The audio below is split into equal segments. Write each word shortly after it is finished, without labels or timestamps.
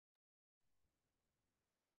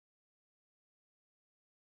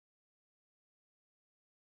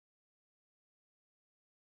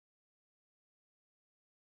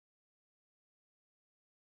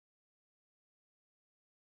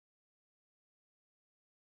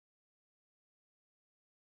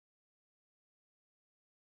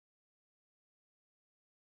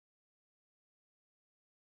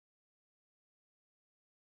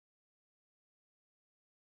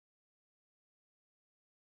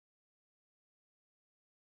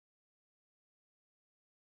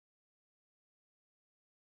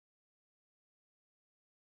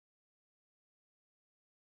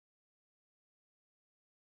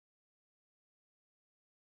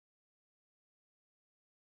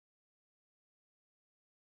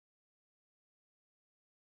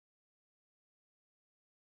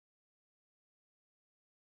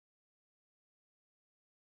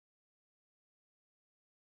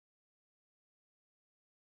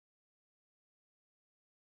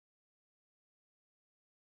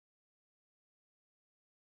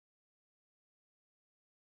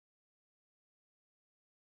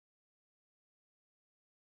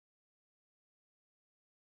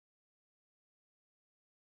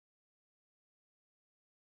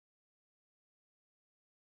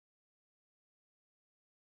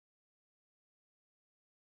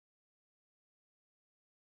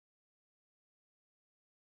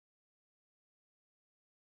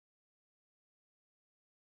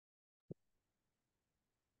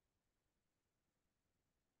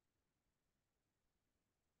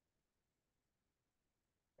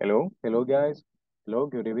Hello guys. Hello,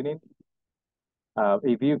 good evening.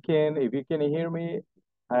 If you can hear me,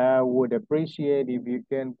 I would appreciate if you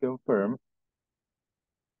can confirm.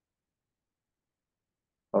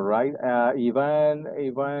 All right.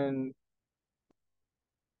 Ivan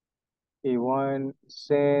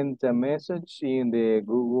sent a message in the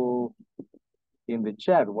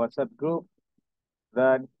chat WhatsApp group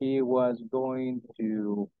that he was going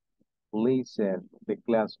to listen the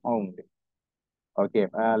class only. Okay,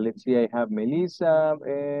 let's see. I have Melissa,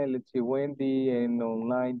 and let's see Wendy, and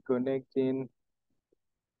online connecting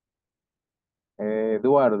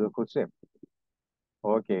Eduardo Jose.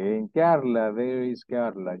 Okay, and Carla, there is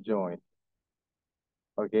Carla, join.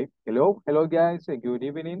 Okay, hello guys, and good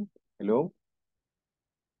evening. Hello,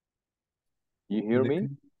 you hear me?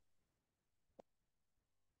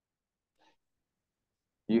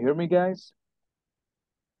 You hear me, guys?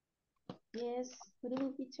 Yes, good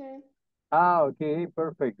evening, teacher. Okay,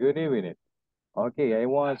 perfect. Good evening. Okay, I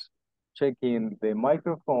was checking the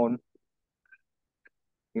microphone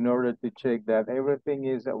in order to check that everything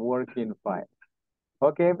is working fine.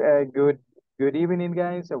 Okay, good evening,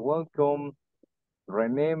 guys. Welcome,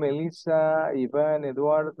 Rene, Melissa, Ivan,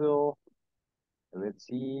 Eduardo. Let's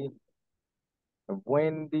see,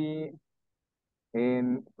 Wendy,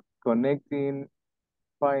 and connecting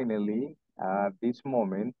finally at this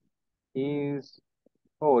moment is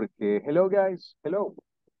Jorge. Hello, guys. Hello.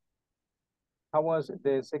 How was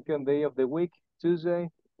the second day of the week?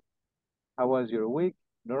 Tuesday. How was your week?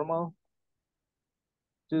 Normal?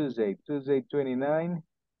 Tuesday 29.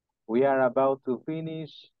 We are about to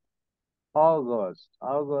finish August.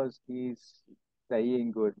 August is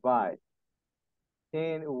saying goodbye.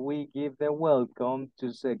 And we give the welcome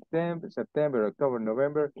to September, October,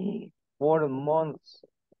 November, 4 months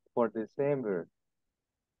for December.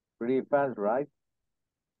 Pretty fast, right?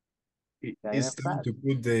 Kind It's of time fast. to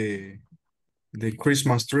put the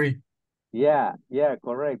Christmas tree. Yeah,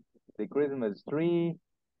 correct. The Christmas tree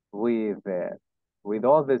with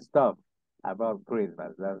all the stuff about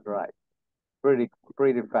Christmas. That's right. Pretty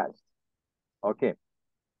fast. Okay,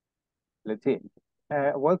 let's see.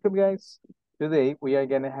 Welcome, guys. Today we are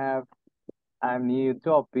gonna have a new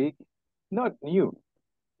topic. Not new,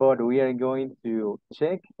 but we are going to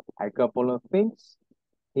check a couple of things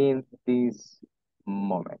in this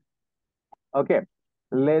moment. Okay,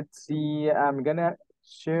 let's see. I'm gonna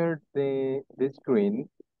share the screen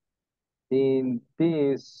in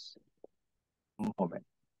this moment.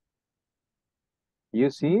 You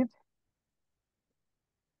see it?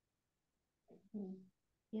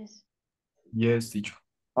 Yes. Yes, teacher.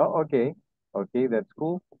 Oh, okay. Okay, that's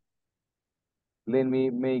cool. Let me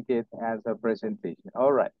make it as a presentation.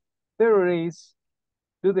 All right. There is,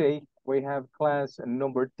 today we have class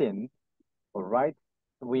number 10. All right.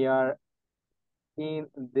 We are in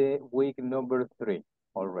the week number 3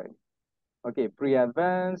 already. Okay,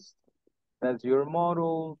 pre-advanced, that's your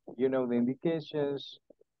model, you know the indications,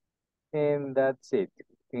 and that's it.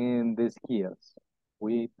 In the skills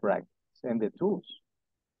we practice and the tools.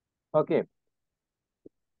 Okay,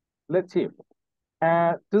 let's see.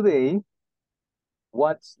 Today,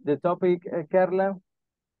 what's the topic, Carla?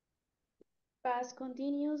 Past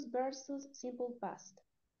continuous versus simple past.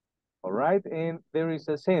 All right, and there is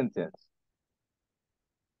a sentence.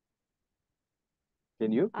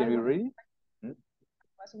 Can you read it? Hmm?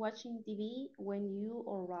 Was watching TV when you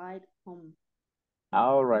arrived home.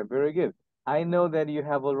 All right, very good. I know that you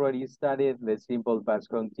have already studied the simple past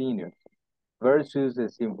continuous versus the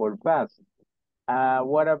simple past.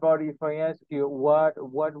 What about if I ask you what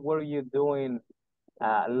were you doing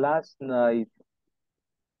last night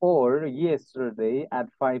or yesterday at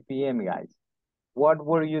 5 p.m., guys? What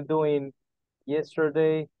were you doing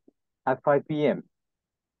yesterday at 5 p.m.?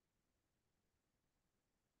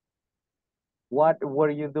 What were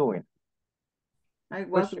you doing? I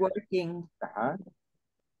was working.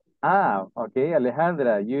 Okay,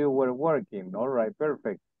 Alejandra, you were working. All right,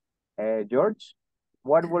 perfect. George,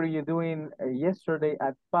 what were you doing yesterday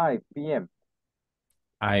at 5 p.m.?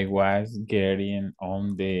 I was getting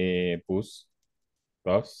on the bus.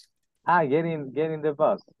 Getting the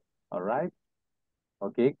bus. All right.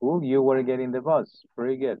 Okay, cool. You were getting the bus.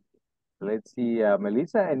 Very good. Let's see,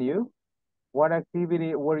 Melissa, and you? What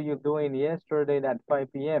activity were you doing yesterday at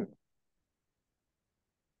 5 p.m.?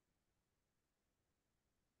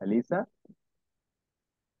 Melissa?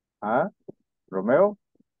 Huh? Romeo?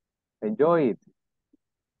 Enjoy it.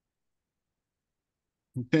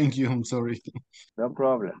 Thank you. I'm sorry. No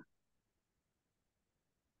problem.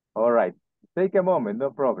 All right. Take a moment. No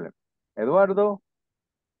problem. Eduardo,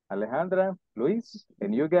 Alejandra, Luis,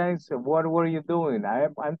 and you guys, what were you doing?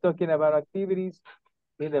 I'm talking about activities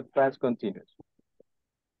in the past continuous?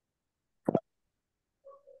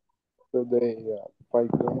 Today at 5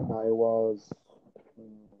 p.m. I was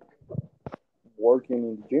working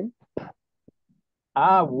in the gym.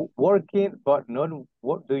 Working, but not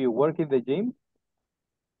what? Do you work in the gym?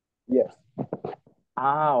 Yes.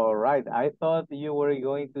 All right. I thought you were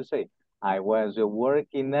going to say I was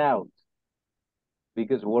working out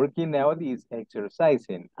because working out is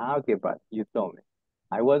exercising. Okay, but you told me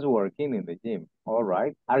I was working in the gym. All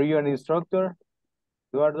right. Are you an instructor,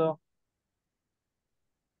 Eduardo?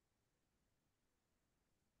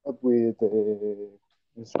 With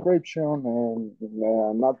inscription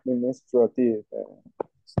and administrative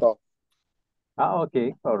stuff.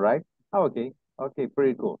 Okay. All right. Okay. Okay.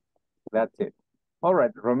 Pretty cool. That's it. All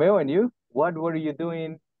right. Romeo and you, what were you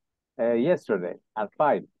doing yesterday at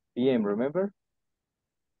 5 p.m., remember?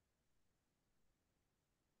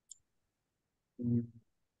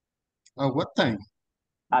 What time?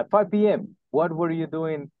 At 5 p.m., what were you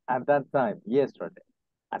doing at that time yesterday?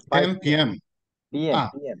 At 10 p.m. p.m. Ah.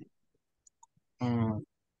 p.m.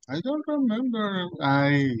 I don't remember.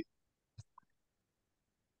 I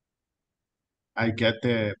get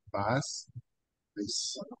the bus.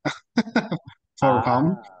 It's for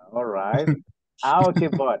home. All right. Okay,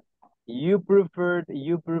 but you preferred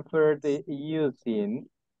using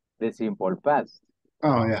the simple past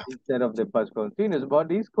Oh yeah. instead of the past continuous,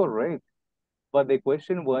 but it's correct. But the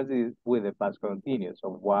question was is with the past continuous. So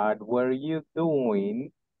what were you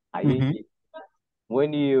doing, Mhm. ing,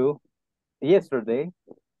 when you yesterday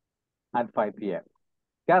at 5 p.m.?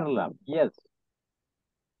 Carla, yes.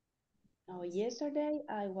 Oh, yesterday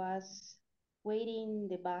I was waiting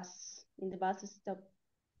in the bus stop.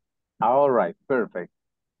 All right, perfect.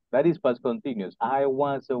 That is past continuous. I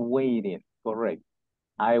was waiting, correct.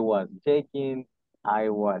 I was checking, I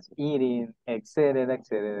was eating, etc.,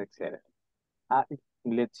 etc., etc.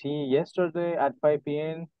 Let's see, yesterday at 5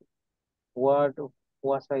 p.m., what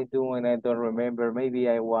was I doing? I don't remember. Maybe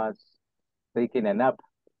I was taking a nap.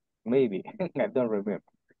 Maybe. I don't remember.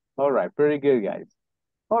 All right, pretty good, guys.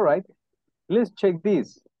 All right, let's check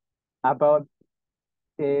this about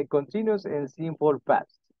continuous and simple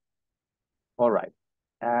past. All right.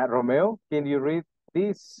 Romeo, can you read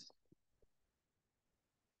this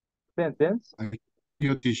sentence?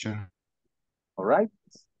 Your teacher. All right.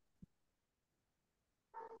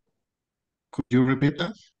 Could you repeat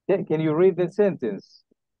that? Can you read the sentence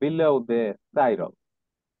below the title?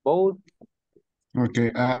 Both.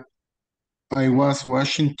 Okay. I was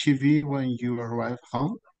watching TV when you arrived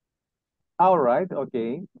home. All right.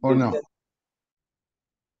 Okay. Or no?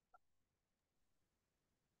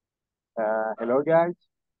 Hello, guys.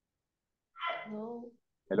 No.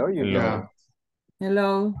 Hello, you Hello. hear me?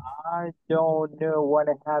 Hello. I don't know what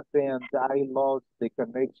happened. I lost the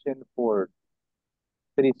connection for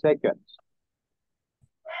 3 seconds.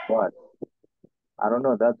 But I don't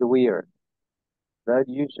know. That's weird. That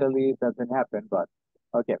usually doesn't happen. But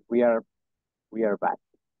okay, we are back.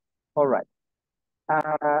 All right.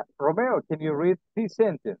 Romeo, can you read this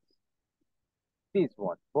sentence? This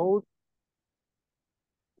one. Both.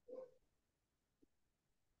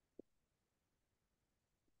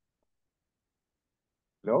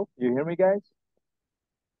 Hello, you hear me, guys?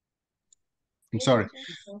 I'm sorry.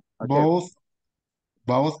 Okay.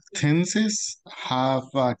 Both tenses have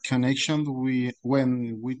a connection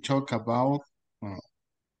when we talk about let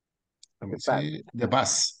me The past. see the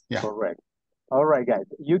past. Yeah. Correct. All right, guys.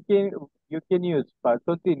 You can use past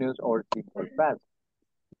continuous or simple past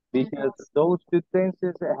because those two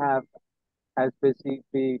tenses have a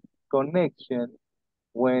specific connection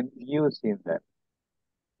when using them.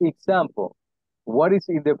 Example, what is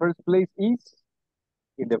in the first place is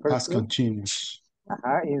in the first Past place? continuous.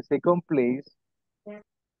 In second place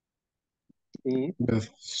is The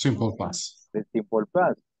simple past. the simple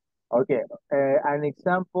past. Okay, an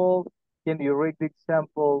example. Can you read the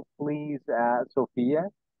example, please, Sophia?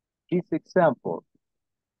 This example.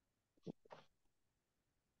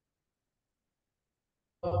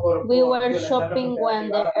 We were shopping when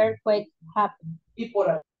the earthquake happened.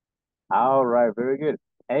 All right, very good.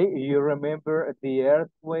 Hey, you remember the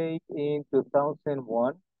earthquake in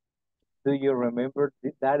 2001? Do you remember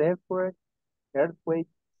that earthquake? Earthquake?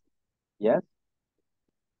 Yes.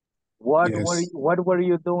 Yes. What were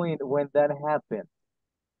you doing when that happened?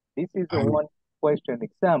 This is the I, one question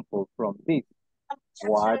example from this.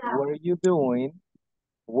 What were you doing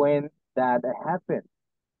when that happened?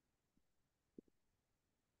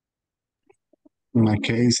 in my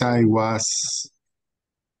case, I was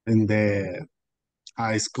in the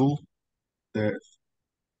high school. The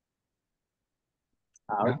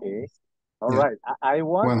yeah. Okay. All Yeah. right. I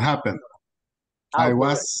was. What happened? Ah, I correct.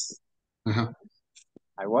 was, uh-huh.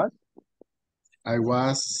 I was? I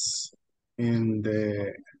was in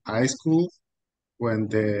the high school when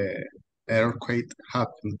the earthquake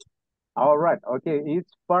happened. All right. Okay,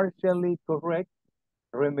 it's partially correct.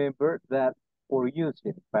 Remember that for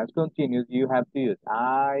using past continuous, you have to use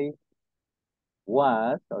I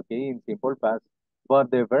was, okay, in simple past,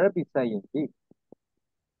 but the verb is ing.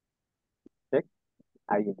 Check,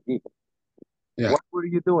 ing. Yeah. What were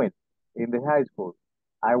you doing in the high school?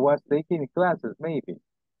 I was taking classes, maybe.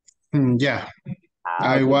 Yeah,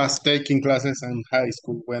 Ah, I okay. was taking classes in high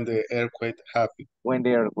school when the earthquake happened. When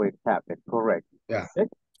the earthquake happened, correct. Yeah. Check.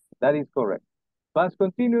 That is correct. Past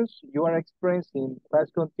continuous, you are expressing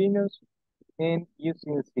past continuous and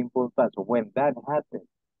using simple past when that happened,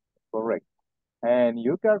 correct. And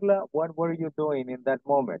you, Carla, what were you doing in that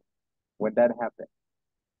moment when that happened?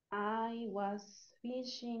 I was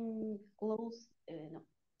finishing clothes. No,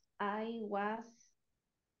 I was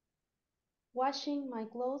washing my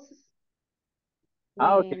clothes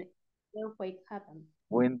Ah, okay. when the earthquake happened.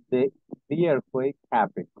 When the earthquake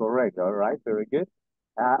happened, correct. All right, very good.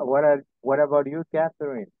 What about you,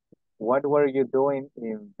 Catherine? What were you doing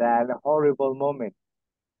in that horrible moment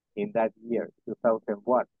in that year,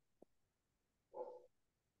 2001?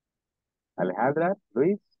 Alejandra,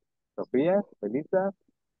 Luis, Sofia, Felisa?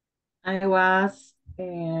 I was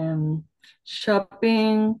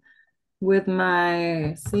shopping with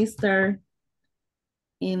my sister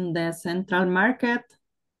in the central market,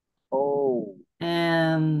 Oh,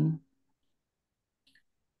 and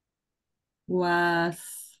was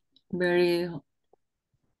very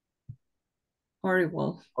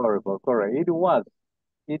horrible. horrible, correct. It was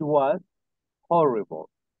horrible.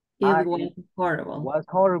 It was It horrible. was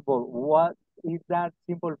horrible. What is that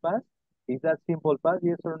simple past? Is that simple past?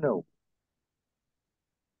 Yes or no?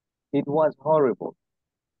 It was horrible.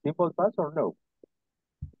 Simple past or no?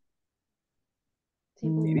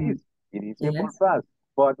 Simple It Mm, is. It is simple yes. past,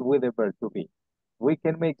 but with a verb to be. We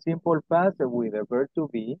can make simple past with a verb to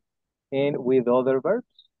be and with other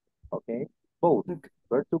verbs. Okay? Both. Okay.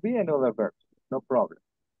 Verb to be and other verbs. No problem.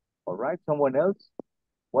 All right? Someone else?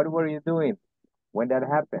 What were you doing when that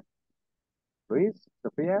happened? Luis?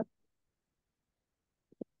 Sophia?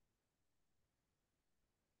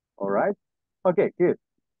 All right? Okay, good.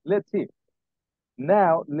 Let's see.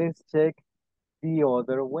 Now, let's check the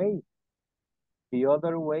other way. The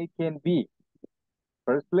other way can be,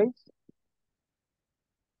 first place,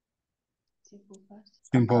 simple past.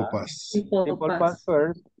 Simple past. Simple simple past past.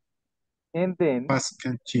 first, and then Past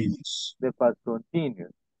continuous. the past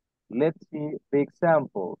continuous. Let's see the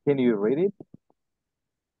example. Can you read it?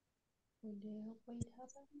 When the earthquake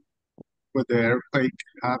happened. When the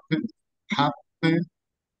earthquake happened,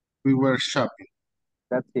 we were shopping.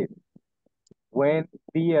 That's it. When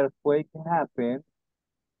the earthquake happened,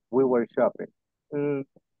 we were shopping. Mm,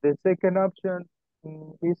 the second option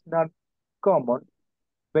is not common.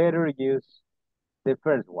 Better use the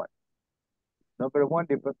first one. Number one,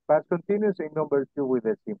 the past continuous, and number two with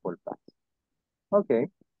the simple past. Okay,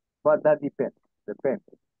 but that depends. Depends.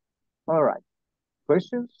 All right.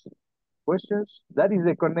 Questions? Questions? That is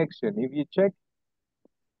the connection. If you check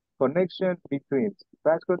connection between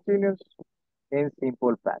past continuous and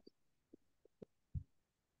simple past.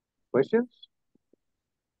 Questions?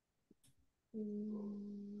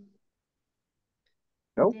 Mm,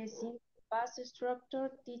 No? The simple past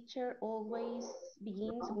structure teacher always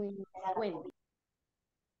begins with when.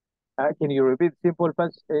 Can you repeat simple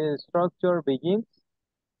past structure begins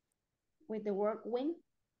With the word when.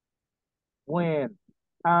 when?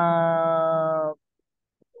 Uh,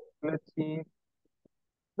 let's see.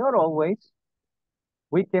 Not always.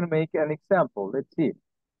 We can make an example. Let's see.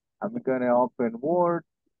 I'm gonna open Word.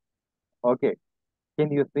 Okay.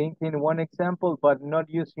 Can you think in one example, but not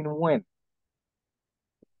using when?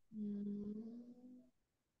 Mm,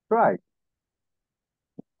 Try.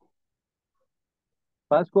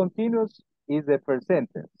 Past continuous is the first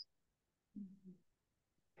sentence.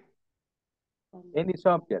 Any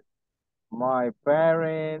subject. My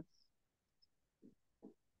parents.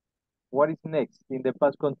 What is next in the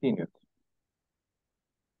past continuous?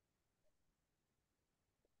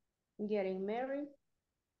 Getting married.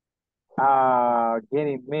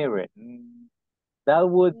 Getting married. That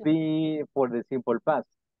would No. be for the simple past.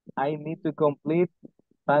 I need to complete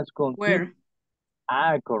past continuous.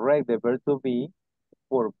 Where? Correct. The verb to be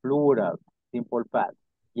for plural, simple past.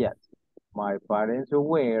 Yes. My parents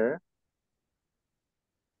were,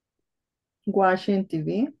 Watching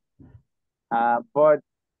TV. but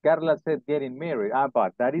Carla said getting married.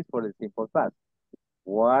 But that is for the simple past.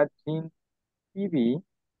 Watching TV.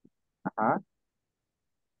 Uh-huh.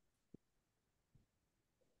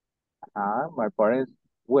 My parents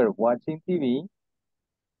were watching TV.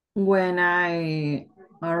 When I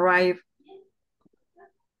arrived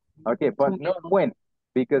Okay, to but my not home. when,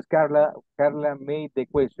 because Carla made the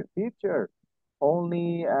question, teacher,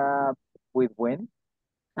 only with when,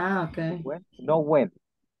 Okay. when, no when.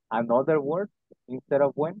 Another word instead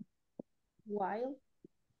of when. While.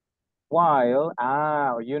 While,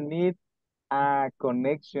 you need a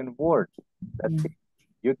connection word. That's it.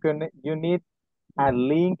 You need a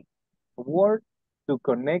link word to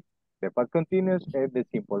connect the past continuous and the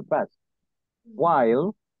simple past.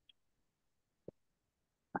 While,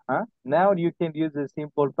 now you can use the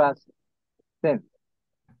simple past tense.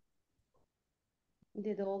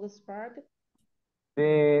 The dogs bark.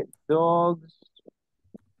 The dogs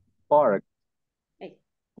bark. Hey.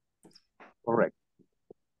 Correct.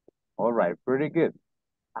 All right, pretty good.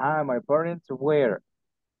 My parents were,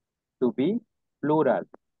 to be plural.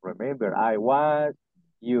 Remember, I was,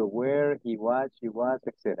 you were, he was, she was,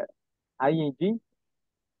 etc. ing, ing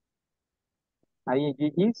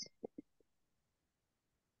is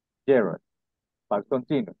gerund, past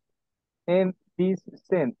continuous. And this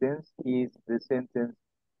sentence is the sentence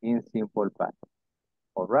in simple past.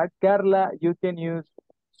 All right, Carla, you can use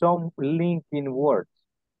some linking words.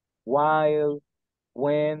 While,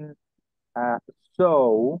 when,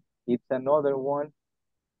 so, it's another one.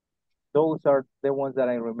 Those are the ones that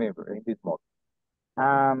I remember in this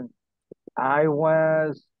moment. I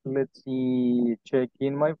was, let's see,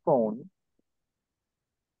 checking my phone.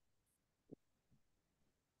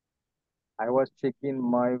 I was checking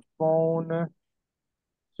my phone,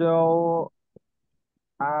 so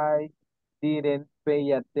I didn't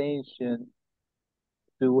pay attention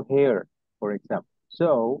to her, for example.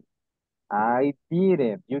 So I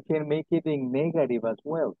didn't. You can make it in negative as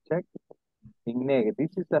well. Check in negative.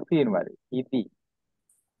 This is affirmative, ed,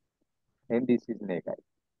 and this is negative.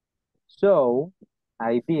 So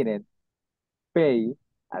I didn't pay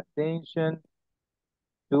attention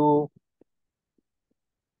to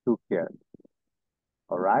her.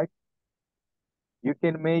 All right. You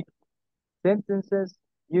can make sentences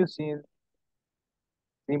using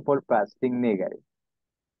simple past in negative.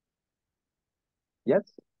 Yes,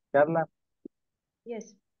 Carla?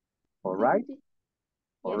 Yes. All right. Yes.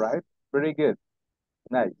 All right. Very good.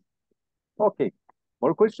 Nice. Okay.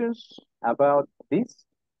 More questions about this?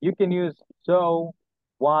 You can use so,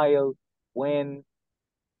 while, when,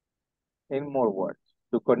 and more words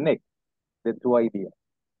to connect the two ideas.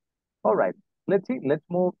 All right. Let's see. Let's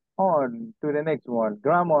move on to the next one.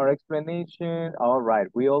 Grammar explanation. All right.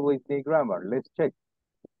 We always need grammar. Let's check.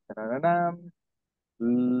 Ta-da-da-dam.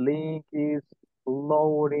 Link is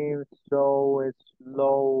loading so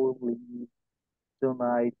slowly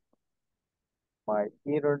tonight. My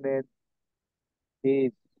internet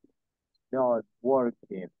is not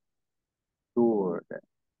working good.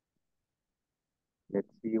 Let's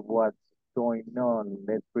see what's going on.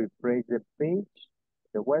 Let's refresh the page,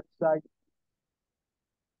 the website.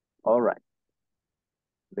 All right.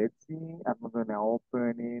 Let's see. I'm gonna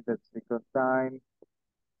open it the second time.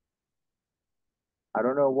 I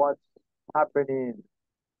don't know what's happening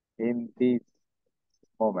in this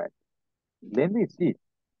moment. Let me see.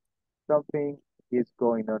 Something is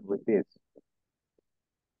going on with this.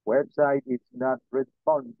 Website is not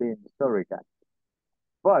responding. Sorry, guys.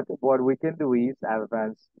 But what we can do is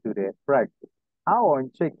advance to the practice. How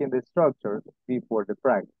I'm checking the structures before the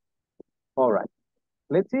practice. All right.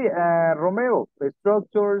 Let's see, Romeo, the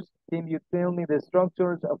structures. Can you tell me the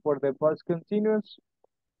structures for the past continuous?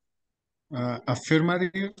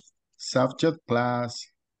 Affirmative, subject plus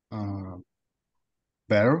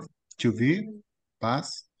verb to be,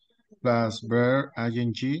 past, plus verb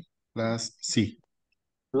ing, plus C.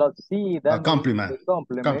 Plus C, that means Complement. the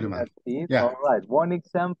complement. Complement. That's it. Yeah. All right. One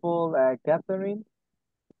example, Catherine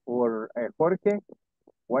or Jorge.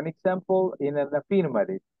 One example in an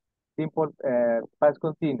affirmative, simple past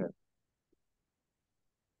continuous.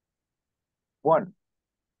 One.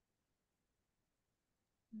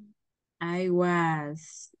 I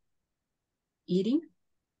was eating.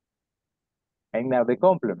 And now the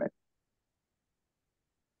complement.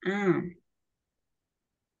 Ah,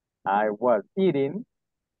 I was eating.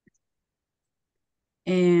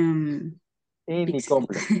 Any pizza.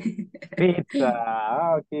 complement.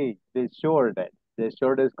 Pizza. Okay. The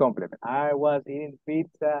shortest complement. I was eating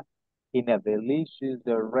pizza in a delicious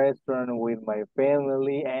restaurant with my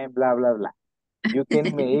family and blah, blah, blah. You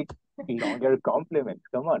can make longer compliments.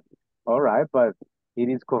 Come on. All right, but it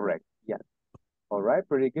is correct. Yes. All right,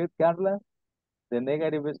 pretty good, Carla. The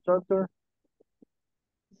negative structure.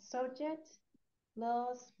 Subject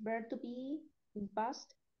plus verb to be in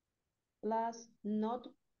past plus not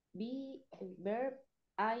Verb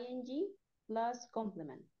ing plus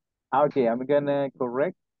complement. Okay, I'm gonna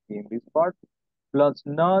correct in this part. Plus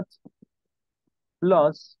not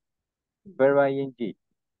plus verb ing.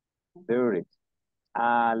 There it is.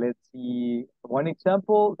 Let's see one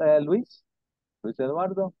example, Luis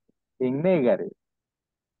Eduardo, in negative.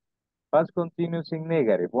 Past continuous in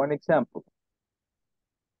negative. One example.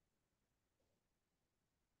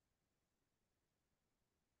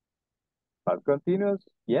 Past continuous,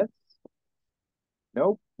 yes.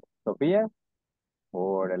 No. Sofía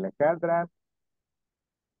or Alejandra,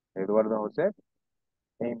 Eduardo Jose.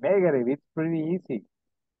 In negative, it's pretty easy.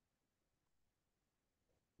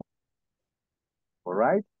 All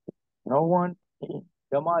right. No one.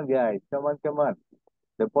 Come on, guys. Come on, come on.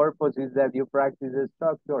 The purpose is that you practice the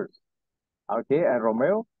structures. Okay, and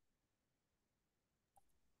Romeo?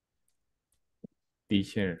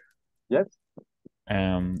 Teacher, Yes.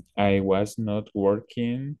 I was not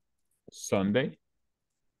working Sunday.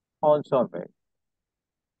 On Sunday.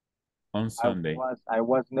 On Sunday. I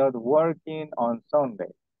was not working on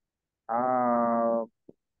Sunday.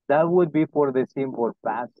 That would be for the simple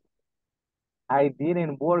past. I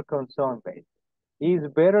didn't work on Sunday. It's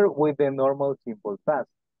better with the normal simple past.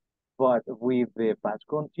 But with the past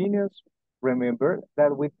continuous, remember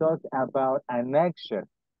that we talked about an action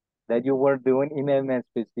that you were doing in a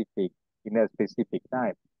specific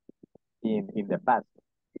time in the past.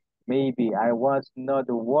 Maybe I was not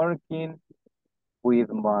working with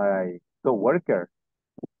my coworker.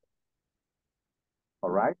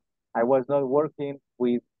 All right. I was not working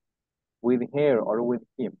with her or with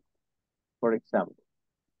him, for example.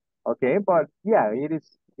 Okay, but yeah, it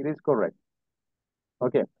is correct.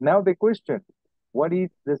 Okay, now the question. What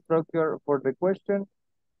is the structure for the question?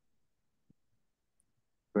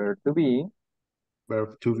 Verb to be.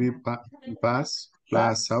 Verb to be past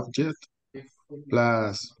plus subject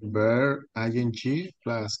plus verb ing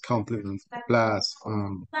plus complement plus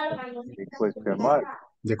The question mark.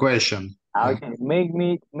 the question. Yeah. Okay, make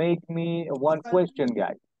me one question,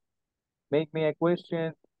 guys. Make me a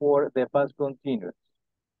question for the past continuous.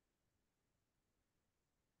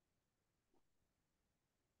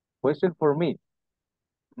 Question for me.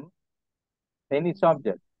 Any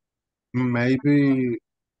subject. Maybe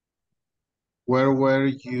where were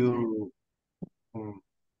you?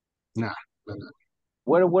 Nah.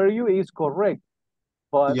 Where were you is correct,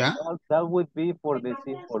 but Yeah. that would be for the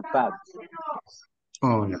simple past.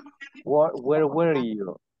 Oh yeah. Where were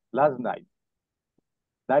you last night?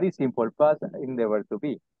 That is simple past in the verb to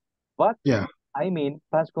be. But Yeah. I mean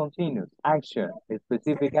past continuous, action, a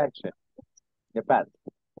specific action, the past.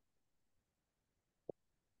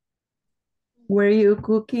 Were you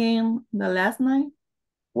cooking the last night?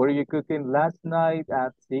 Were you cooking last night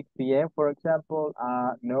at 6 p.m., for example?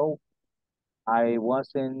 No, I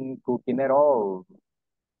wasn't cooking at all.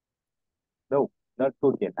 No, not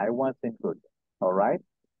cooking. I wasn't cooking. All right.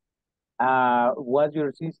 Was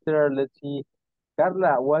your sister, let's see,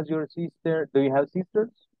 Carla, was your sister, do you have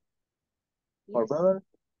sisters or Yes. brothers?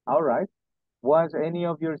 All right. Was any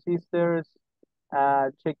of your sisters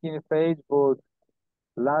checking Facebook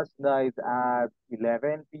last night at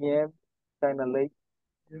 11 p.m., kind of late?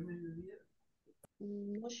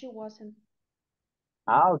 No, she wasn't.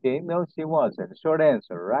 Okay, no, she wasn't. Short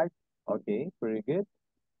answer, right? Okay, pretty good.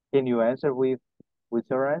 Can you answer with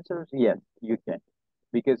short answers? Yes, you can,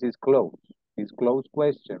 because it's closed. It's closed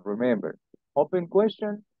question, remember. Open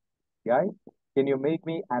question, guys. Can you make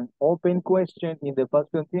me an open question in the past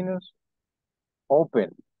continuous?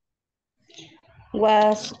 Open.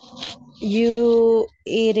 Was you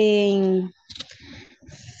eating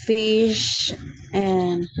fish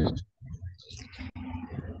and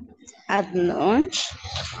at lunch?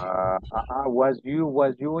 Was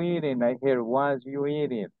you eating? I hear was you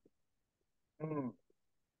eating? Hmm.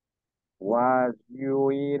 Was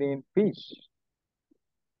you eating fish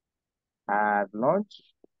at lunch?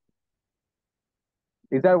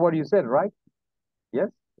 Is that what you said, right? Yes?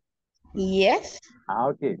 Yes.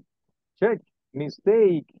 Okay. Check.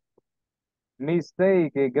 Mistake.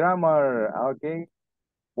 Mistake. Grammar. Okay.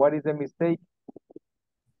 What is the mistake?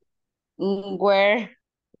 Where?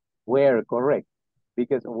 Where, correct.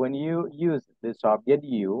 Because when you use the subject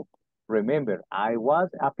you, remember, I was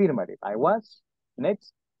affirmative. I was.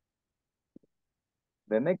 Next.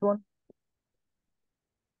 The next one.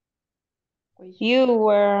 You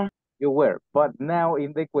were. You were. But now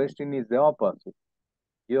in the question is the opposite.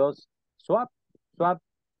 Just swap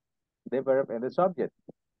the verb and the subject.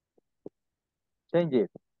 Change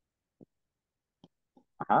it.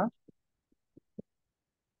 Uh-huh.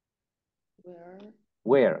 Where?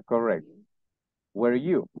 Where, correct. Were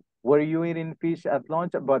you? Were you eating fish at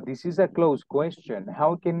lunch? But this is a closed question.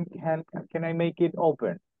 How can I make it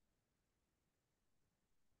open?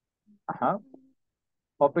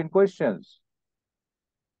 Open questions.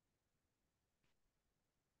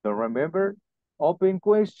 So remember, open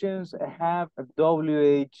questions have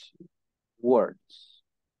WH words.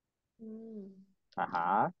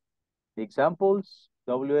 Examples,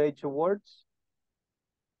 WH words.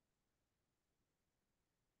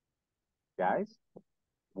 Guys,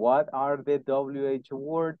 what are the WH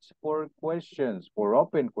words for questions, for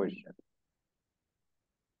open questions?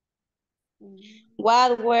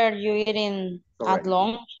 What were you eating Correct. at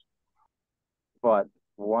lunch? But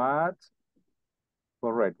what,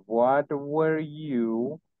 correct, what were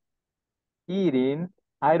you eating?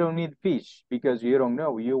 I don't need fish because you don't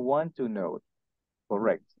know, you want to know.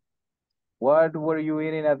 Correct. What were you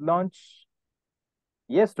eating at lunch?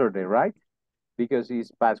 Yesterday, right? Because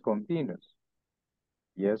it's past continuous.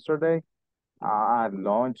 Yesterday? At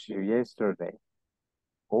lunch yesterday.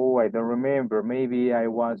 Oh, I don't remember. Maybe I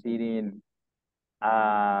was eating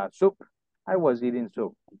soup. I was eating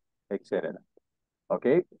soup, etc.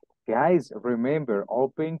 Okay, guys, remember,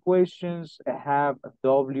 open questions have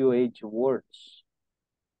WH words.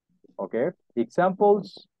 Okay,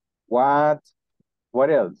 examples, what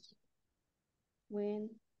else? When,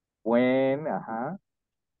 When,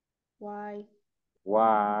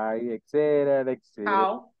 why, etc., etc.,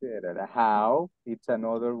 How. etc. How, it's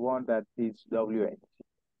another one that is WH.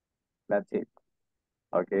 That's it.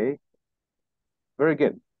 Okay, very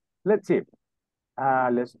good. Let's see.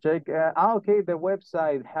 Let's check. Okay, the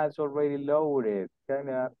website has already loaded. Kind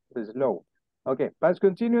of slow. Okay, past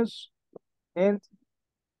continuous and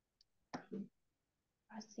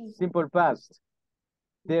simple past.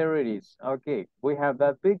 There it is. Okay, we have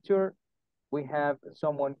that picture. We have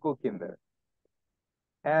someone cooking there.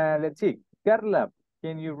 Let's see. Carla,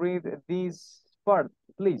 can you read this part,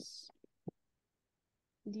 please?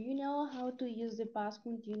 do you know how to use the past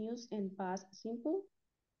continuous and past simple?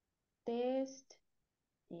 Test.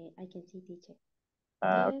 I can see teacher.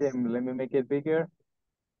 Okay, let me make it bigger.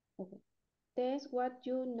 Okay. Test what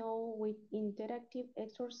you know with interactive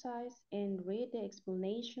exercise and read the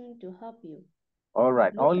explanation to help you. All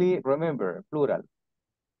right, Look only remember, plural.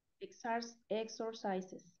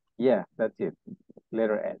 Exercises. Yeah, that's it.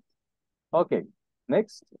 Letter S. Okay,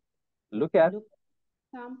 next, look at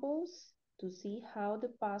Examples to see how the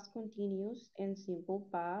past continuous and simple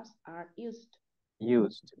past are used.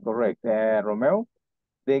 used. Correct. Romeo,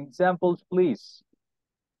 the examples, please.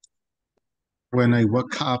 When I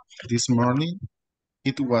woke up this morning,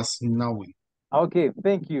 it was snowing. Okay,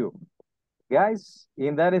 thank you. Guys,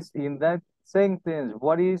 in that sentence,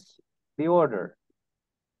 what is the order?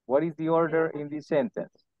 What is the order in this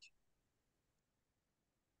sentence?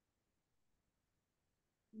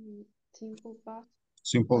 Simple past.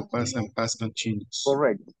 Simple past and past continuous.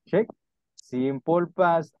 Correct. Check. Simple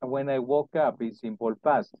past, when I woke up, is simple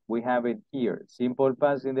past. We have it here. Simple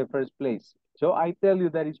past in the first place. So I tell you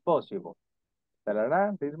that it's possible.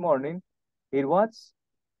 This morning, it was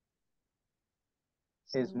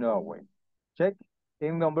snowing. Check.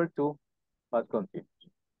 In number 2, past continuous.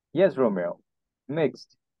 Yes, Romeo.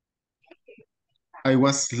 Next. I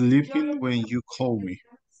was sleeping when you called me.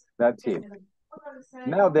 That's it.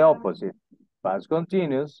 Now the opposite. Past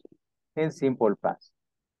continuous and simple past.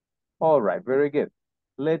 All right, very good.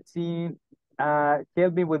 Let's see.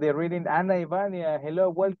 Help me with the reading. Anna Ivania, hello,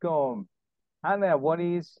 welcome. Anna, what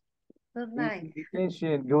is Good this night.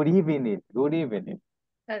 invitation? Good evening. Good evening.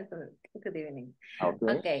 Good evening.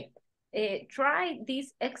 Okay. Okay. Try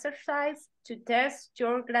this exercise to test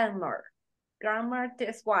your grammar. Grammar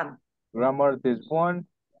test 1. Grammar test 1.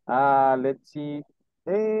 Let's see.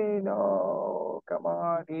 Hey, no, come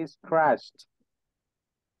on, it's crashed.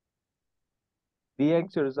 The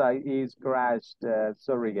exercise is crashed.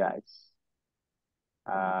 Sorry, guys.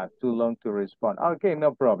 Too long to respond. Okay,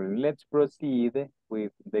 no problem. Let's proceed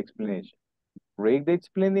with the explanation. Read the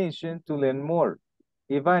explanation to learn more.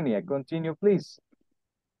 Ivania, continue, please.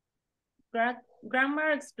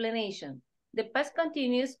 Grammar explanation. The past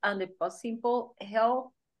continuous and the past simple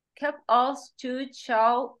help us to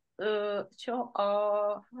show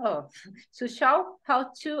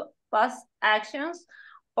how two past actions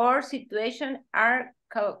or situation are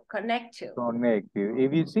connected. Connected.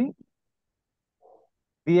 If you see,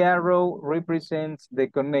 the arrow represents the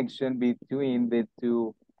connection between the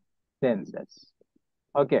two tenses.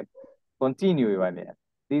 Okay, continue, Ivania.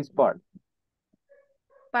 This part.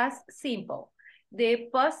 Past simple. The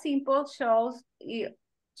past simple shows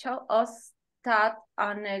us that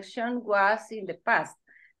an action was in the past,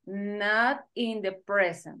 not in the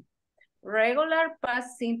present. regular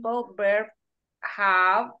past simple verb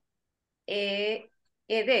have ed.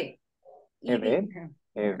 Ed. In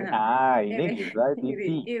English, right?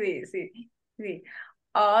 ed, sí.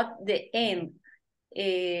 At the end.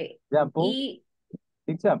 Example.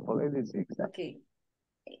 Example. It is example. Okay.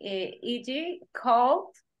 E.g.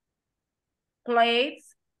 called, played,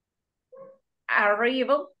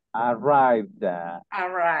 arrival. Arrived.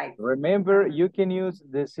 Arrived. Remember, you can use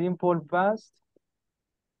the simple past.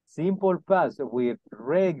 Simple past with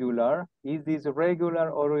regular. Is this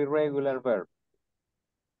regular or irregular verb?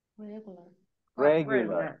 Regular.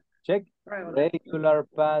 Regular. Check. Regular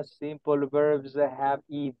past simple verbs have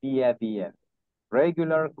ed at the end.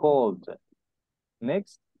 Regular called.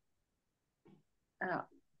 Next.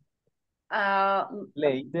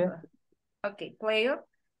 Played. Okay, player.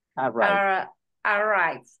 Arrived.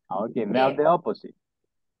 Arrives. Okay, now the opposite.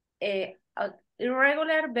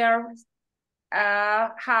 Irregular verbs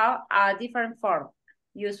have a different form,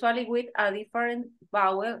 usually with a different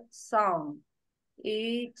vowel sound.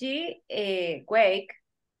 E.g., wake,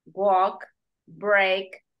 walk,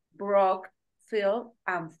 break, broke, fill,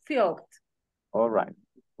 and filled. All right.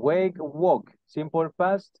 Wake, walk, simple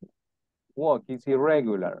past. Walk is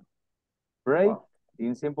irregular. Break, walk.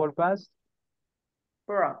 In simple past.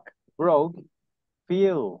 Broke. Broke,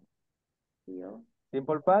 fill. Fill.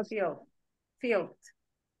 Simple past. Fill. Filled.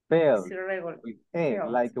 Failed. It's irregular. With a,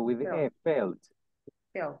 Filled. like with Filled. a, failed.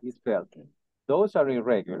 Filled. It's failed. Okay. Those are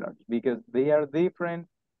irregular because they are different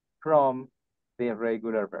from the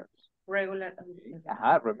regular verbs. Regular.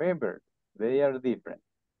 Remember, they are different.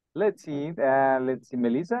 Let's see,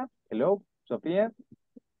 Melissa. Hello, Sophia.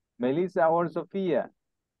 Melissa or Sophia,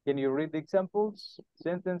 can you read the examples,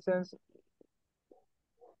 sentences?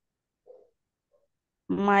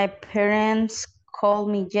 My parents called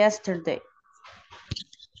me yesterday.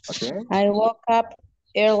 Okay. I woke up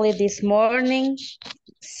early this morning.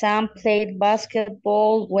 Sam played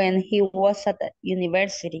basketball when he was at the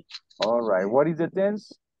university. All right. What is the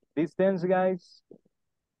tense? This tense, guys?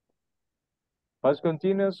 Past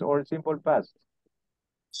continuous or simple past?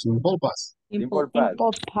 Simple past. Simple past.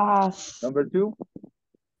 Simple past. Number 2?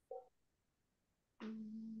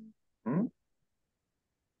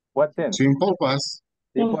 What tense? Simple past.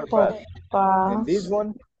 Simple past. And this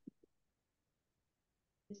one?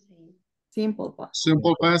 Simple past.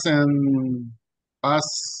 Simple past and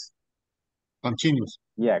past continuous.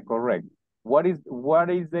 Yeah, correct. What is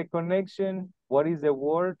the connection? What is the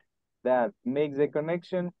word that makes the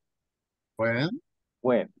connection? When?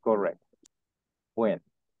 When, correct. When.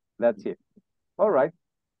 That's it. All right.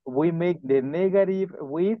 We make the negative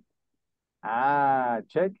with,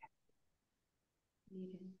 check.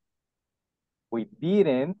 We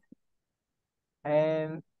didn't,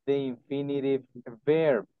 and the infinitive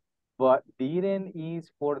verb. But didn't is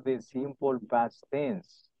for the simple past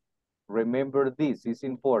tense. Remember this, is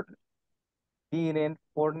important. Didn't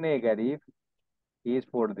for negative is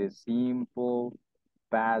for the simple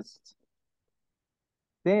past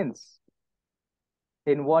tense.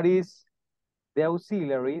 And what is the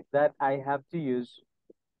auxiliary that I have to use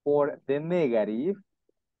for the negative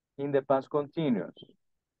in the past continuous?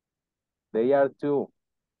 They are 2.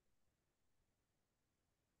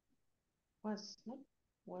 Was, no?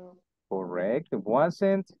 Well, Correct.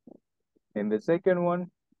 Wasn't. And the second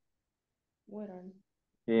one? weren't.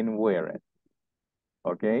 In weren't.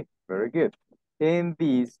 Okay, very good. And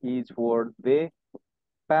this is for the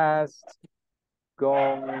past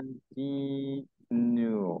continuous.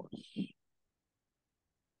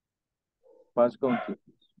 Past continuous.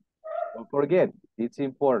 Don't forget, it's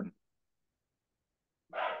important.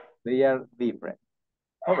 They are different.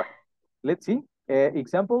 All right, let's see.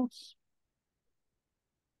 Examples?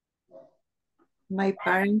 My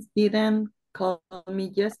parents didn't call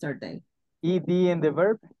me yesterday. ED in the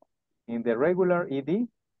verb? In the regular ED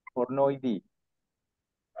or no ED?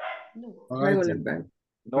 No. Regular verb.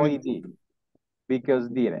 No ED, because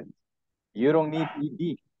didn't. You don't need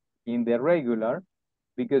ED in the regular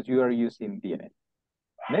because you are using didn't.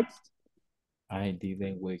 Next. I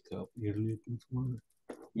didn't wake up early this morning.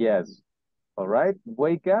 Yes. All right.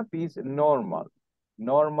 Wake up is normal.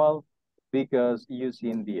 Normal because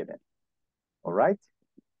using didn't. All right.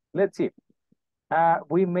 Let's see.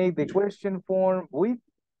 We made the question form with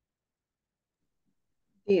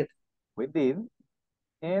Did. we did,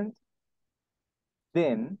 and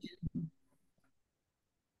then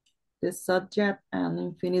The subject and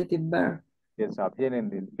infinitive verb. the subject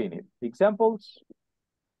and the infinitive. Examples?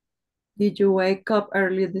 Did you wake up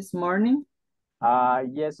early this morning?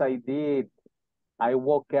 Yes, I did. I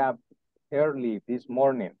woke up early this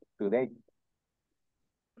morning today.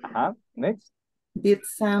 Next. Did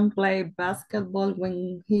Sam play basketball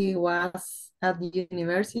when he was at the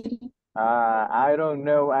university? I don't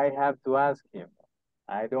know. I have to ask him.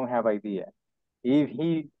 I don't have idea. If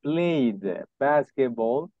he played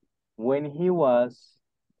basketball when he was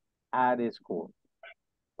at school.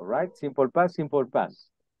 All right, simple past, simple past.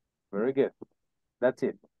 Very good. That's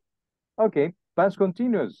it. Okay, past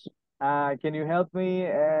continuous. Can you help me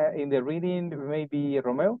in the reading, maybe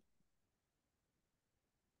Romeo?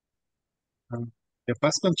 The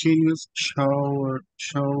past continuous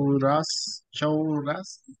showed us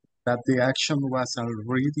that the action was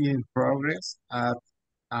already in progress at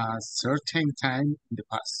a certain time in the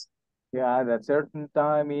past. Yeah, that certain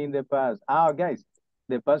time in the past. Guys,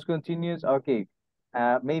 the past continuous. Okay,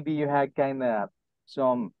 maybe you had kind of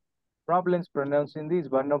some problems pronouncing this,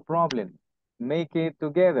 but no problem. Make it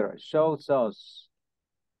together. Shows us.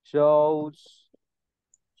 Shows.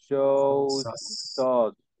 Shows Us.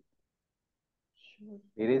 us.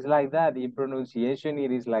 It is like that. In pronunciation,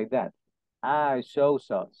 it is like that.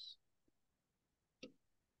 Shows us.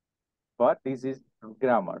 But this is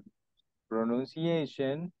grammar.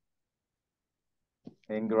 Pronunciation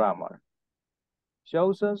and grammar.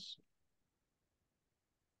 Shows us.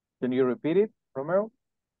 Can you repeat it, Romero?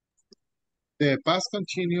 The past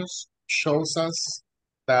continuous shows us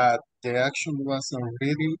that the action was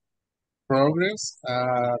already progress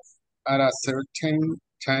at a certain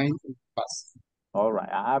time in the past. All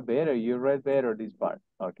right. Better. You read better this part.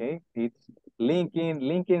 Okay. It's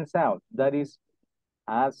linking sound. That is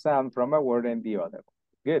a sound from a word and the other.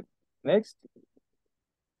 Good. Next.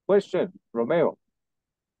 Question, Romeo.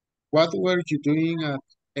 What were you doing at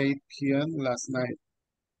 8 p.m. last night?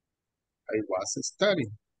 I was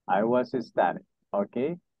studying. I was studying.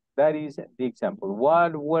 Okay. That is the example.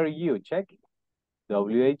 What were you? Check.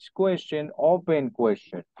 WH question, open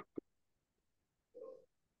question.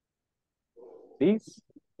 This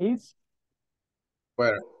is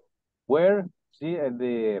Where? where, see,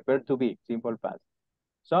 the verb to be, simple past.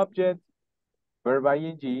 Subject, verb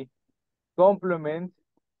ing, complement,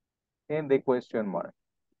 and the question mark.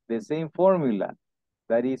 The same formula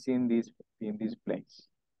that is in this place.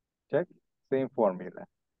 Check, same formula.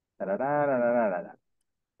 Da-da-da-da-da-da-da.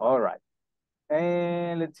 All right.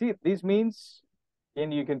 And let's see, this means,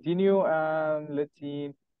 can you continue? Let's see.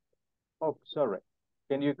 Oh, sorry.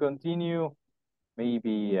 Can you continue?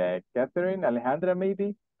 Maybe Catherine, Alejandra,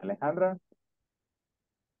 maybe? Alejandra?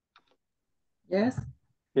 Yes.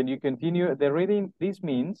 Can you continue the reading? This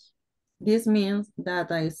means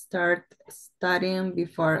that I start studying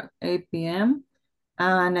before 8 p.m.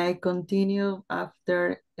 and I continue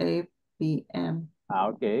after 8 p.m.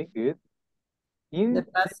 Okay, good. In The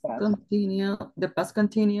past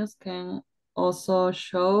continuous can also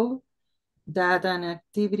show that an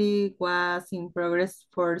activity was in progress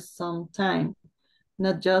for some time,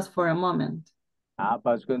 not just for a moment.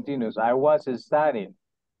 Past continuous. I was studying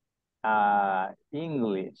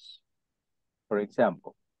English, for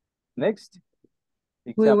example. Next.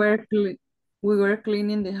 Example. We were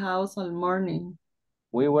cleaning the house all morning.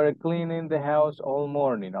 We were cleaning the house all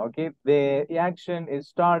morning. Okay, the action is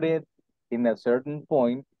started in a certain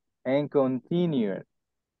point and continued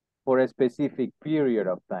for a specific period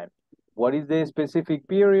of time. What is the specific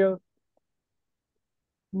period?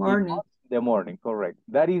 Morning. The morning, correct.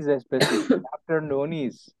 That is a specific. Afternoon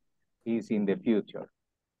is in the future.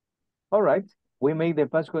 All right, we make the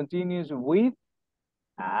past continuous with,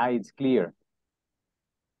 it's clear.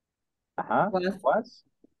 Was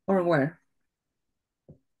or where.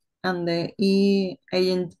 And the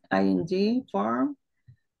ing form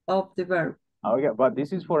of the verb. Okay, but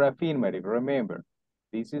this is for affirmative, remember.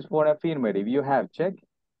 This is for affirmative. You have check.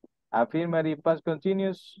 Affirmative past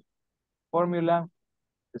continuous formula,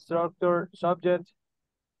 structure, subject.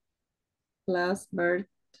 Plus verb.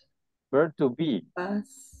 Verb to be.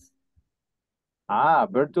 Past.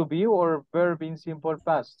 Verb to be or verb in simple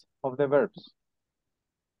past of the verbs?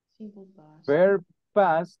 Simple past. Verb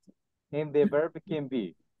past and the verb can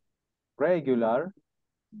be regular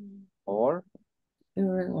or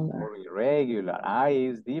irregular.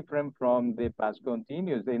 Is different from the past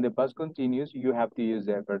continuous. In the past continuous, you have to use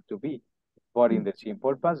the verb to be. But in the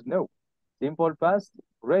simple past, no. Simple past,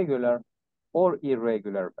 regular or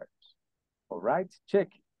irregular verbs. All right, check.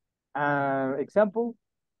 Example?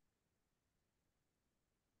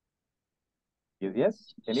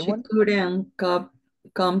 Yes, anyone? She couldn't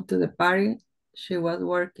come to the party. She was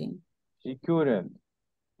working. She couldn't.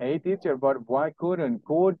 Hey, teacher, but why couldn't?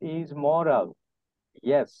 Could is moral.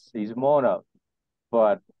 Yes, it's moral.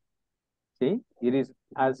 But see, it is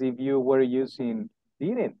as if you were using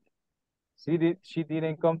didn't. She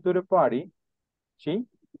didn't come to the party. She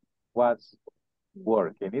was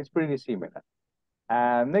working. It's pretty similar.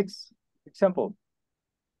 Next example.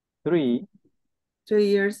 3. 3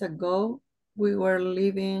 years ago, we were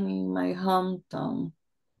living in my hometown.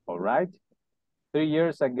 All right. 3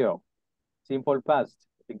 years ago. Simple past.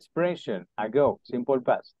 Expression. Ago. Simple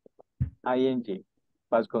past. ing.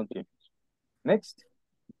 Past continuous. Next.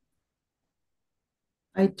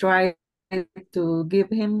 I tried to give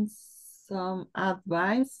him some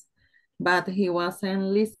advice, but he wasn't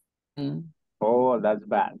listening. Oh, that's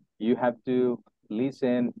bad. You have to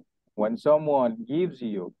listen when someone gives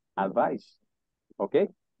you advice. Okay,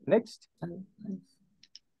 next.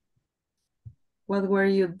 What were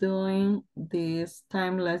you doing this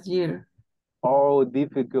time last year? Oh,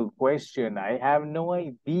 difficult question. I have no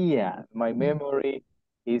idea. My memory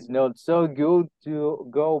is not so good to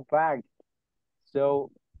go back.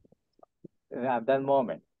 So at that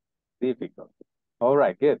moment, difficult. All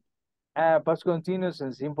right, good. Past continuous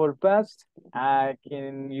and simple past.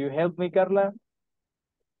 Can you help me, Carla?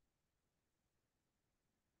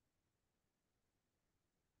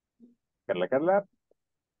 Carla?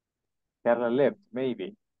 Carla left,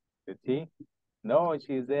 maybe. Let's see. No,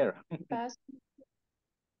 she's there. Past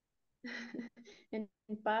and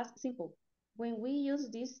past simple. When we use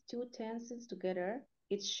these two tenses together,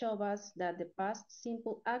 it shows us that the past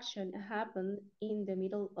simple action happened in the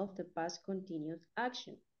middle of the past continuous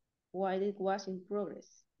action while it was in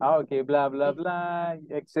progress. Okay, blah, blah, blah,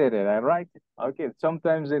 etc. Right? Okay,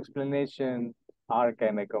 sometimes explanations are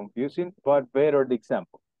kind of confusing, but better the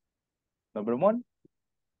example. Number 1.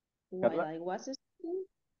 While I was a student,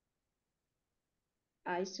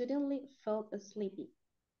 I suddenly felt sleepy.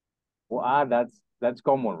 Wow, that's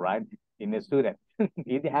common, right? In a student.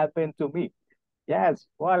 It happened to me. Yes,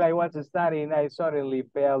 while I was studying, I suddenly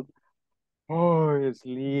felt, oh,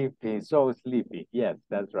 sleepy, so sleepy. Yes,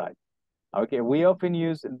 that's right. Okay, we often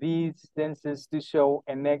use these tenses to show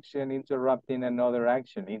an action interrupting another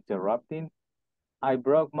action. Interrupting, I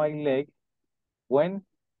broke my leg when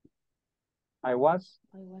I was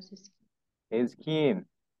skiing.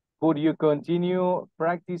 Could you continue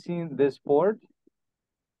practicing the sport?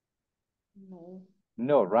 No.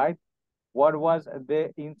 No, right? What was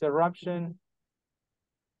the interruption?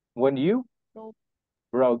 When you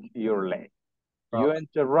broke your leg. You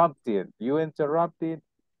interrupted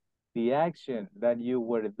the action that you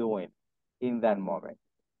were doing in that moment.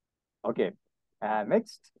 Okay,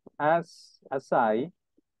 next, as I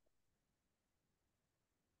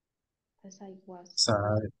was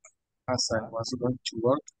going to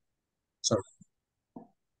work. Sorry.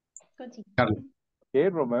 Continue. Okay,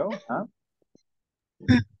 Romeo. Huh?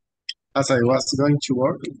 As I was going to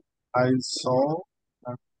work, I saw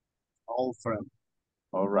an old friend.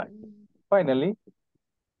 All right. Finally,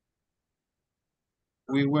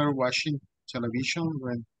 we were watching television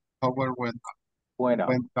when power went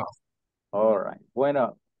off. All right. Went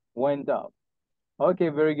up. Okay,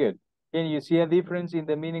 very good. Can you see a difference in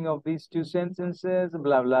the meaning of these two sentences?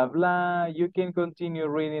 Blah, blah, blah. You can continue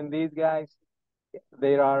reading these, guys.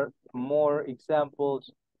 There are more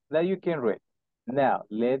examples that you can read. Now,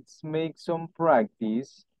 let's make some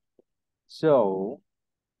practice so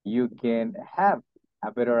you can have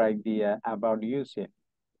a better idea about using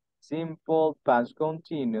simple past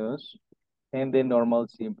continuous and the normal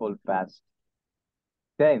simple past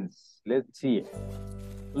tense. Let's see.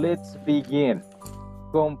 Let's begin.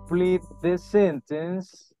 Complete the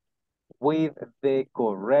sentence with the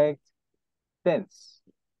correct tense.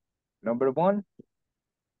 Number 1.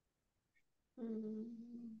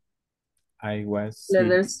 I was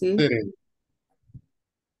Letter C.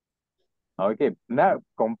 Okay, now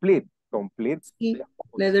complete. C.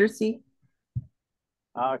 Letter C.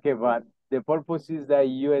 Okay, but the purpose is that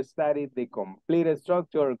you studied the complete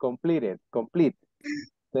structure, complete.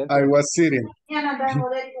 I was sitting.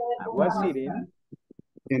 I was sitting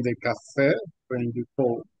In the cafe when you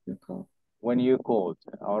called. When you called.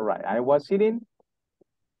 All right. I was sitting.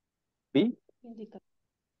 B.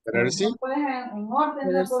 Letter C.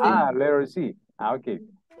 Letter C. Letter C. Okay.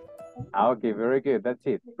 Okay, very good. That's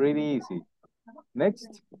it. Pretty easy.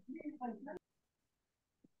 Next.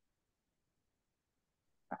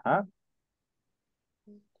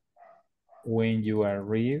 When you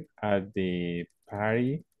arrive at the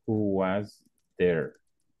party, who was there?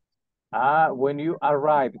 When you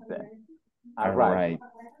arrived. Arrived.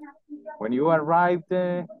 When you arrived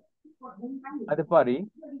at the party,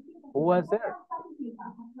 who was there?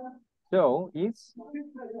 So it's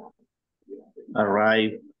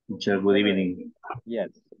arrive. Good evening. Yes,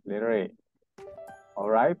 letter A. All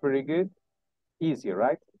right, pretty good. Easy,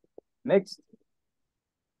 right? Next.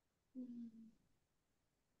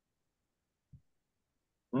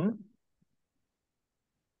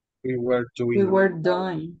 We were We doing were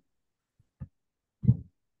doing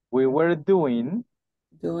We were doing.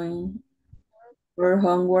 our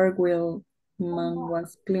homework while mom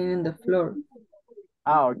was cleaning the floor.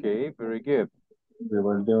 Okay, very good. We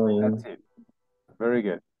were doing. That's it. Very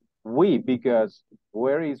good. We, because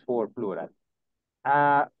where is for plural?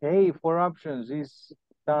 Hey, four options this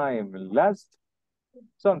time. Last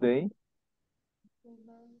Sunday.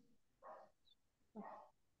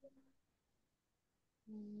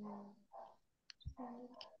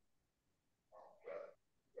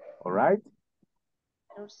 All right.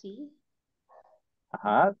 Letter C.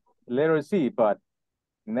 Letter C, but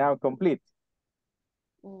now complete.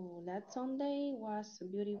 Oh, that Sunday was a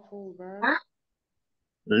beautiful bird.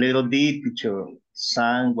 Little D, teacher.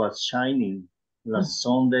 Sun was shining. Last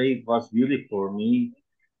Sunday was beautiful for me.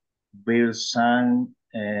 Bear sun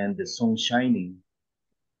and the sun shining.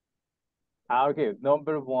 Okay,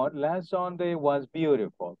 number one, last Sunday was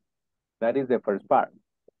beautiful. That is the first part.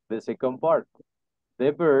 The second part,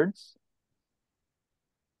 the birds.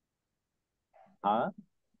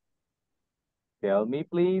 Tell me,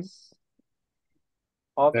 please.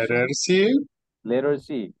 letter C. Letter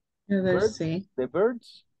C. Letter Birds, C. the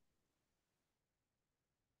birds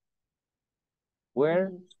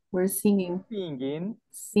were singing.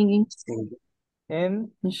 Singing.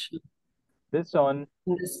 And the sun.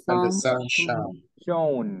 And the sun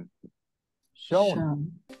Shone.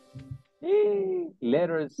 Shone.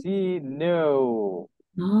 Letter C, no.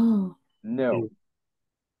 No.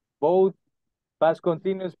 Both past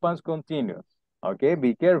continuous, past continuous. Okay,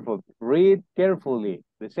 be careful. Read carefully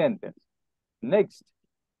the sentence. Next.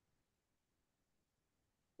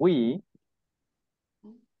 We.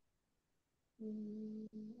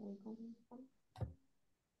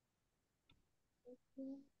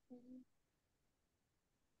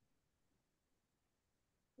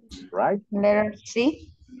 Right? Letter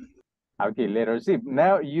C. Okay, letter C.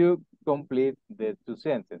 Now you complete the two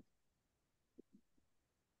sentences.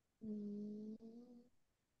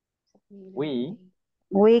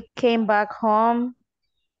 We came back home,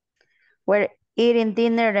 were eating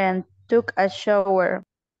dinner and took a shower.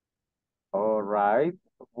 All right.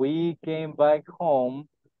 We came back home.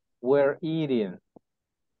 We're eating.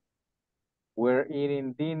 We're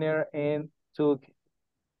eating dinner and took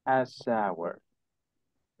a shower.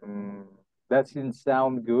 Doesn't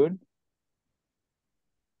sound good.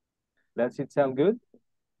 Does it sound good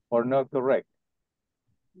or not correct?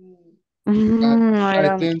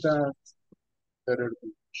 I think that letter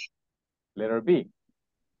B. Letter B.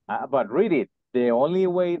 But read it. The only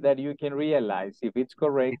way that you can realize if it's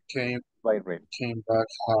correct by reading. Came back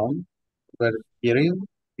home, were eating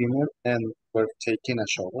dinner and were taking a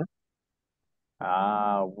shower.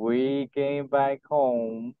 We came back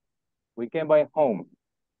home. We came back home.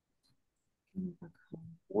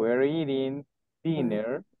 We're eating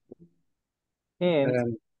dinner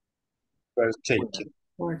and we're taking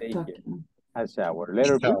a shower.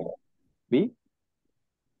 Letter B. B.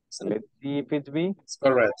 Let's see if it's B. It's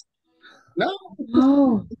correct.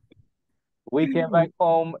 No. We came back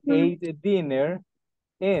home, ate dinner,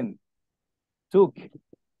 and took.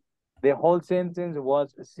 The whole sentence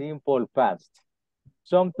was simple past.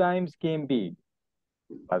 Sometimes can be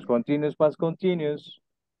past continuous,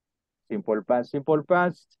 simple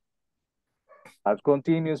past, past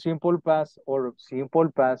continuous, simple past, or simple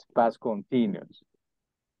past, past continuous.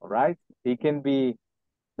 All right? It can be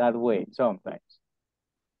that way sometimes.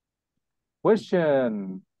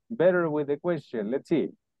 Question. Better with the question. Let's see.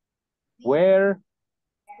 Where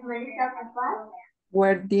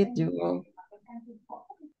did you go?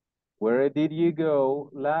 Where did you go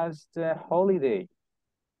last holiday?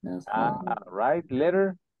 Right,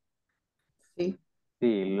 letter C.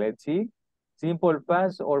 C. Let's see. Simple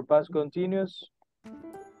past or past continuous?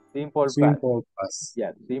 Simple past.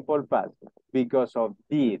 Yeah, simple past. Because of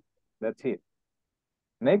did. That's it.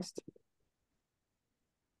 Next.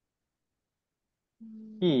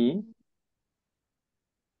 He.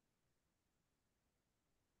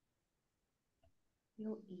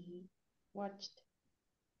 Watched.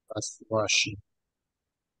 Was watching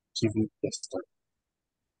TV yesterday.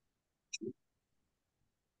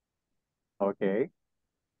 Okay.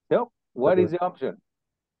 So, what is the option?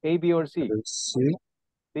 A, B, or C? C.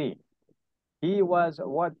 C. He was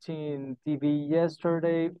watching TV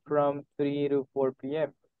yesterday from 3 to 4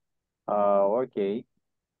 p.m. Okay.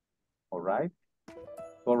 All right.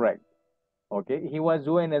 Correct. Okay. He was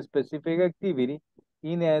doing a specific activity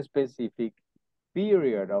in a specific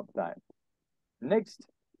period of time. Next.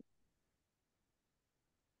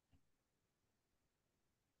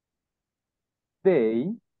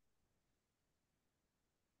 They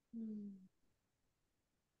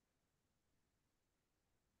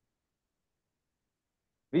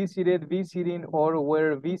Visited, visiting, or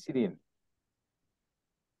were visiting?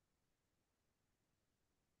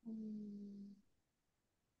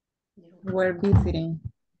 We're visiting.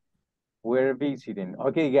 We're visiting.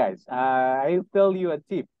 Okay, guys, I'll tell you a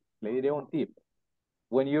tip, later on tip.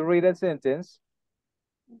 When you read a sentence,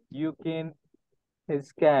 you can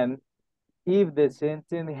scan if the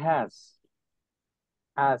sentence has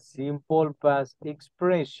a simple past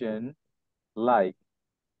expression like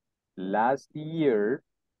last year,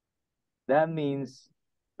 that means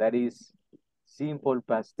that is simple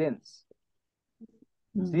past tense.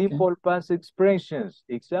 Okay. Simple past expressions.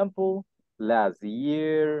 Example, last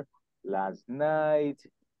year, last night,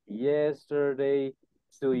 yesterday,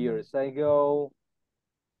 2 years ago,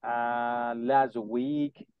 last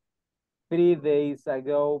week, 3 days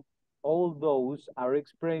ago. All those are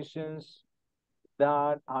expressions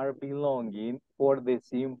that are belonging for the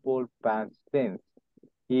simple past tense.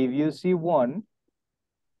 If you see one,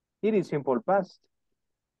 it is simple past.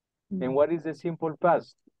 And what is the simple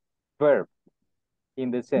past? Verb in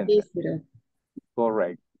the sentence. Visited.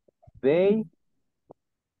 Correct. They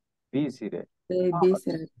visited They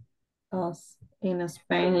visited us in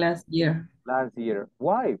Spain last year. last year.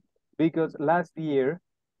 Why? Because last year,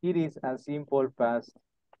 it is a simple past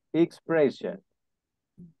expression.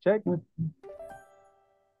 Check.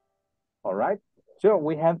 All right. So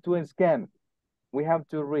we have to scan. We have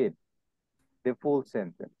to read the full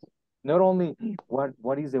sentence. Not only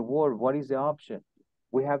what is the word, what is the option.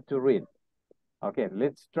 We have to read. Okay,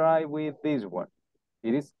 let's try with this one.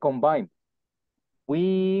 It is combined.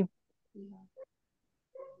 We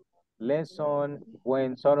lesson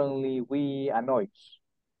when suddenly we annoyed.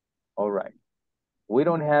 All right. We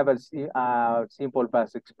don't have a simple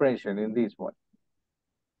past expression in this one.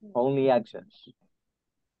 Only actions.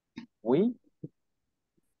 We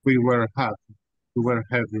were happy. We were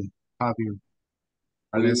having a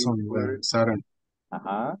We lesson were- when suddenly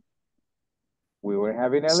we were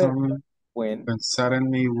having a lesson some when when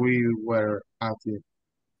suddenly we were happy.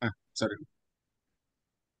 Sorry.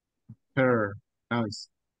 Her noise.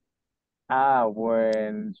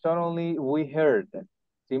 when suddenly we heard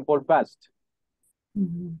simple past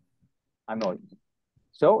annoyed.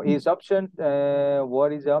 So is option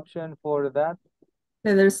what is the option for that?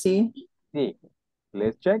 Letter C. C.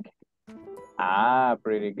 Let's check.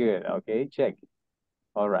 Pretty good. Okay, check.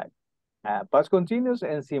 All right. Past continuous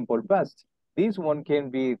and simple past. This one can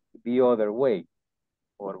be the other way,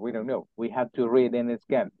 or we don't know. We have to read and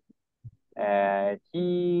scan.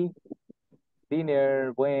 He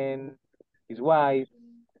dinner when his wife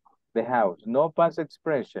the house. No past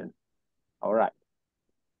expression. All right.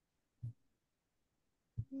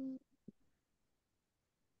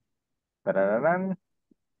 Ta-da-da-dan.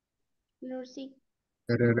 Let's see.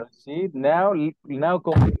 Let's see. Now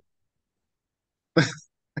complete.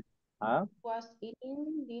 Was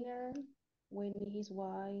eating dinner when his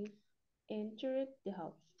wife entered the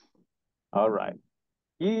house. All right.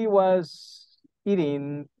 He was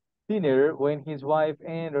eating dinner when his wife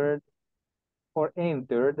entered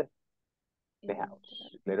the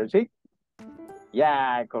house. Letter C.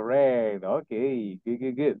 Yeah, correct. Okay,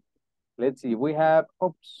 good. Let's see. We have,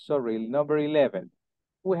 sorry, number 11.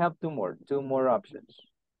 We have two more options.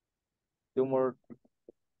 Two more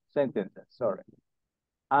sentences, sorry.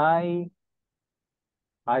 I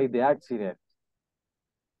the accident.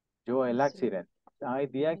 Yo el accident. I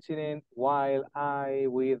the accident while I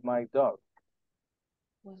with my dog.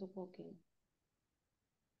 Was walking.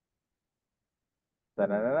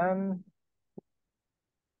 Ta-da-da-dan.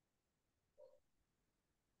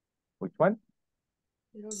 Which one?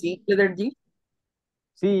 C. Letter D.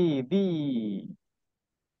 C, D.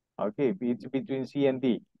 Okay, it's between C and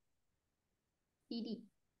D. ED.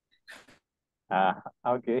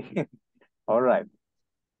 Okay. All right.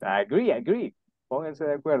 I agree. Pónganse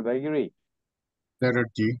de acuerdo, I agree. Letter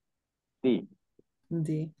D. D.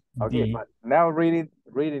 D. Okay, D. but now read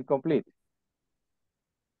it complete.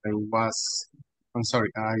 I'm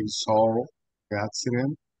sorry, I saw the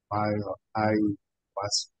accident while I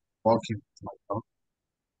was walking with my dog.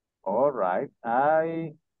 All right.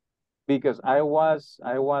 Because I was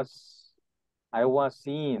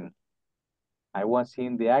seeing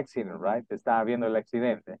the accident, right? Estaba viendo el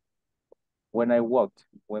accidente. When I walked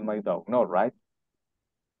with my dog. No, right?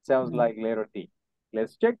 Sounds like letter D.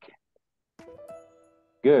 Let's check.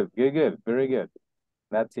 Good. Very good.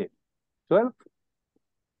 That's it. 12.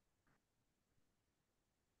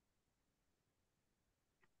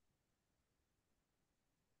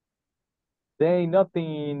 Say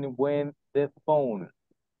nothing when the phone.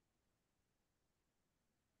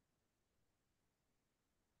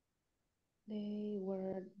 They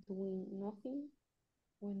were doing nothing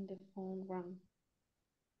When the phone rang.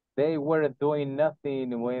 They were doing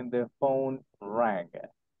nothing when the phone rang.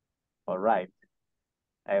 All right.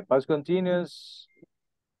 Past continuous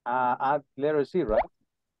at letter C, right?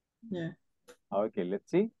 Yeah. Okay,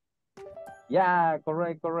 let's see. Yeah,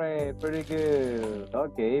 correct, correct. Very good.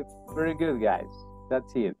 Okay, very good, guys.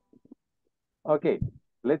 That's it. Okay,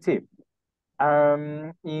 let's see.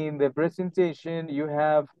 In the presentation, you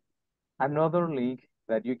have another link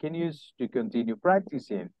that you can use to continue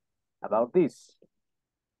practicing about this.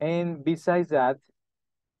 And besides that,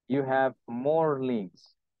 you have more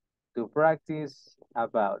links to practice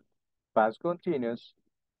about past continuous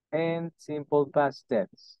and simple past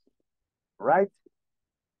tense, right?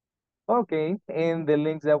 Okay, and the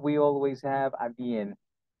links that we always have at the end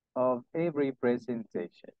of every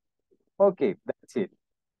presentation. Okay, that's it.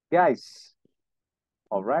 Guys,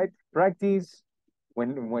 all right, practice.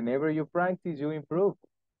 Whenever you practice, you improve.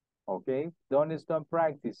 Okay, don't stop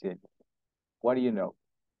practicing. What do you know?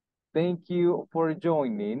 Thank you for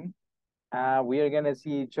joining. We are gonna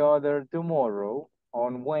see each other tomorrow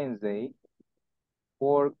on Wednesday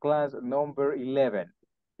for class number 11.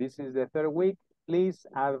 This is the third week. Please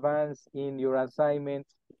advance in your assignment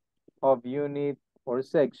of unit or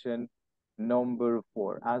section number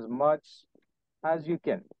 4 as much as you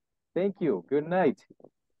can. Thank you. Good night.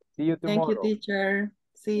 See you tomorrow. Thank you, teacher.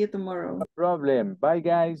 See you tomorrow. No problem. Bye,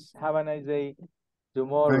 guys. Have a nice day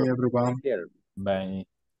tomorrow. Bye, everyone. Take care. Bye.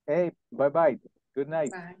 Hey, bye-bye. Good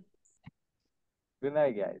night. Bye. Good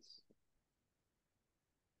night, guys.